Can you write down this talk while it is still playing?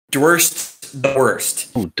Durst the worst.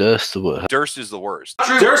 Oh, Durst the worst. Durst is the worst.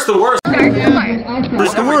 Durst the worst.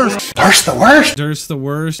 Durst the worst. Durst the worst. Durst the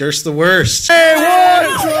worst. Durst the worst. Say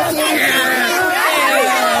what?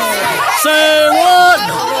 Say what?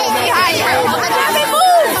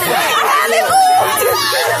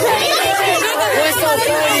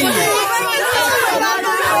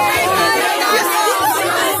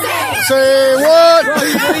 Say what?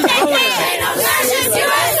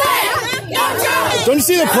 Don't you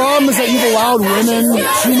see the problem is that you've allowed women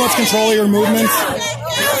too much control of your movements?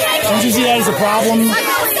 Don't you see that as a problem?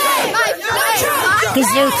 Because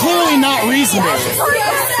they're clearly not reasonable.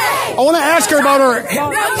 I want to ask her about her.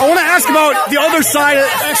 I want to ask about the other side,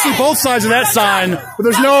 actually both sides of that sign, but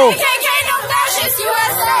there's no.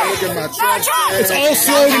 It's all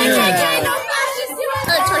sloganeering.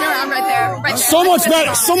 Turn around right there. Right so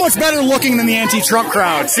much better looking than the anti-Trump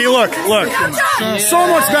crowd. See, look. So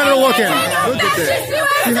much better looking. Look at that.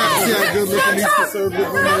 See how good looking these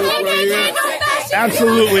conservative women look right here?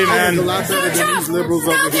 Absolutely, man. A lot better than these liberals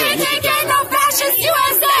over here. Look at that. No fascist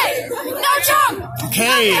USA. No Trump.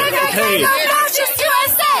 Okay. No fascist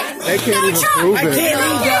USA. They can't even prove it. I can't.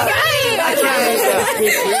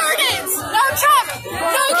 No Trump.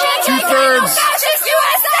 No KKK. Two-thirds. No fascist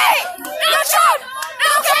USA. No Trump.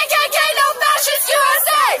 No KKK. No fascist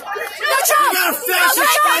USA. No Trump. No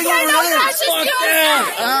KKK. No fascist USA.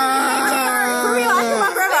 For real, I come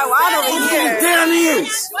up for my wild over here. Damn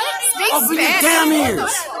ears. Speak Spanish. Damn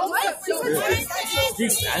ears.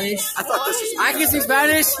 Speak Spanish? I thought this was. I can speak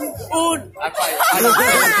Spanish. Food. I probably.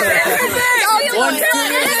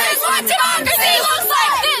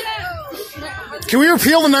 Can we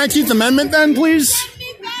repeal the 19th Amendment then, please?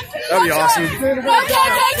 That'd be awesome. No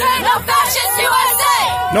KKK, no fascist USA.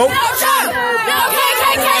 Nope. No Trump. No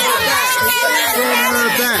KKK, no fascist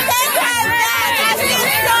USA.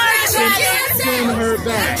 Send her back. Send her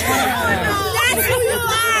back.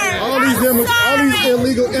 All these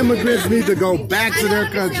illegal immigrants need to go back to their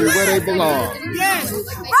country where they belong.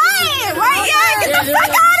 Right here. Get the fuck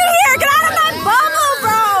out of here. Get out of my bubble,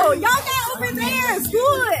 bro. Y'all get over there.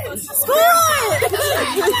 School it.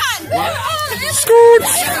 Scoot.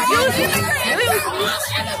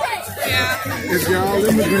 If y'all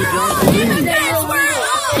immigrants, y'all can leave.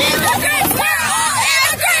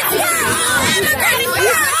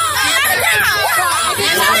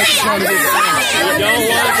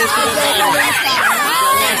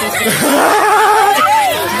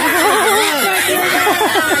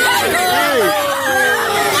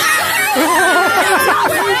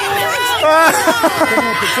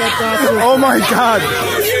 Oh my God!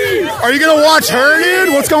 Are you gonna watch her,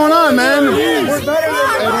 dude? What's going on, man?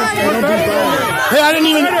 Hey, I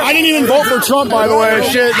didn't even vote for Trump, by the way.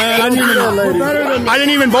 Shit, man. I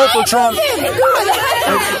didn't even vote for Trump.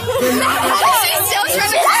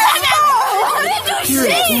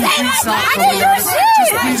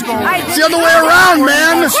 It's the other way around,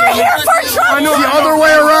 man. I know the other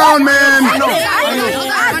way around, man.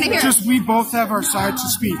 Just we both have our side to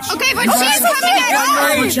speech. Okay, but she's coming at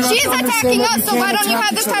us. She's attacking us, so why don't you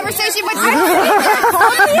have this conversation with her?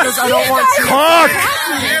 Because I don't want to.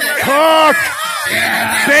 Cock!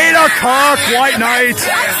 Beta cock, white knight.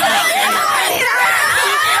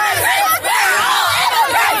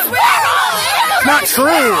 Not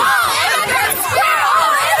true.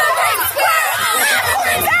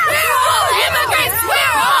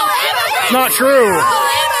 Not true.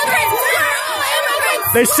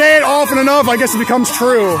 They say it often enough, I guess it becomes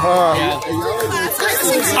true.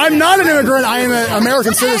 I'm not an immigrant, I am an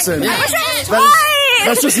American citizen.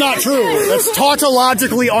 That's just not true. That's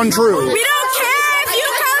tautologically untrue. We don't care if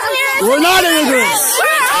you come here. We're not immigrants.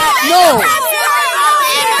 No.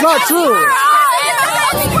 It's not true.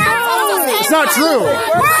 It's not true.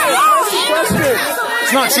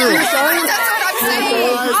 It's not true.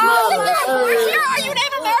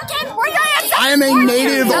 I am a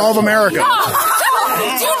native of America. Do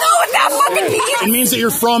you know what that fucking means? It means that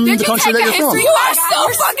you're from the country that you're from. You are so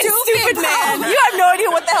fucking stupid, man. You have no idea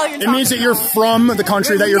what the hell you're talking about. It means that you're from the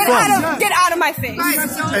country that you're from. Get out of my face.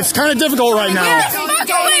 It's kind of difficult right now.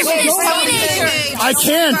 I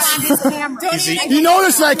can't. You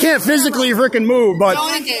notice that I can't physically frickin' move, but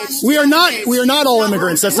we are not all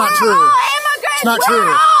immigrants. That's not true. It's not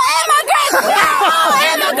true.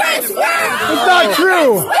 It's not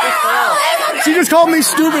true. She just called me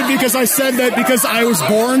stupid because I said that because I was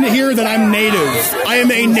born here that I'm native. I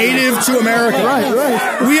am a native to America. Right.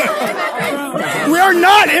 We are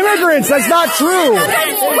not immigrants. That's not true.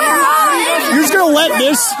 You're just gonna let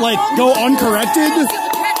this go uncorrected?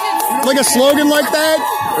 Like a slogan like that?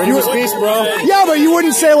 Freedom of speech, bro. Yeah, but you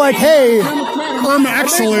wouldn't say hey,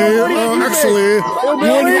 Actually,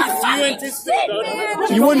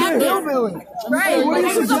 you wouldn't. Right. What do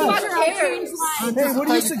you suggest? Hey, what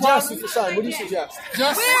do you suggest, Mr. Stein? What do you suggest? We're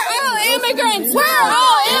all immigrants. We're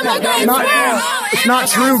all immigrants. It's not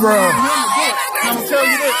true, bro. I'm gonna tell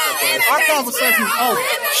you this. Our conversation is over.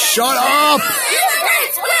 Shut up.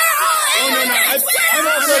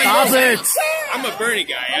 Stop it. I'm a Bernie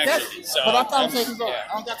guy, actually. So, But our conversation is over. I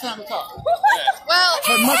don't got time to talk. Well,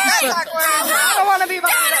 I don't want to be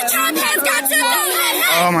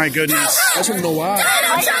Oh my goodness. I don't know why.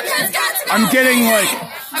 I'm getting like.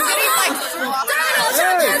 Donald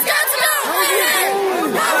Trump has got to go.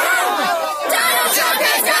 Donald Trump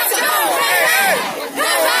has got to go.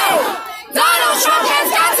 Donald Trump has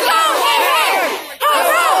got to go.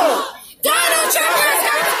 Donald Trump has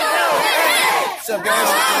got to go. What's up, guys?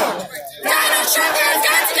 Donald Trump has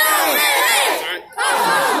got to go.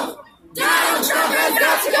 Donald Trump has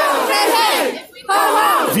got to go.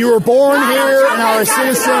 If you were born here and are a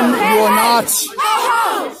citizen, you are not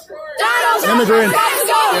an immigrant.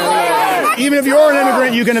 Even if you're an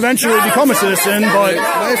immigrant, you can eventually become a citizen, but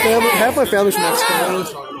Half my family's from Mexico.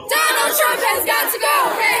 Donald Trump has got to go.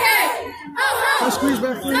 Squeeze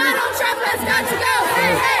back for you. Donald Trump has got to go.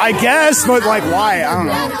 I guess, but like, why? I don't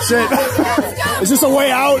know. Shit. Is this a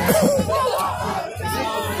way out?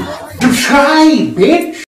 Try,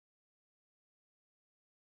 bitch.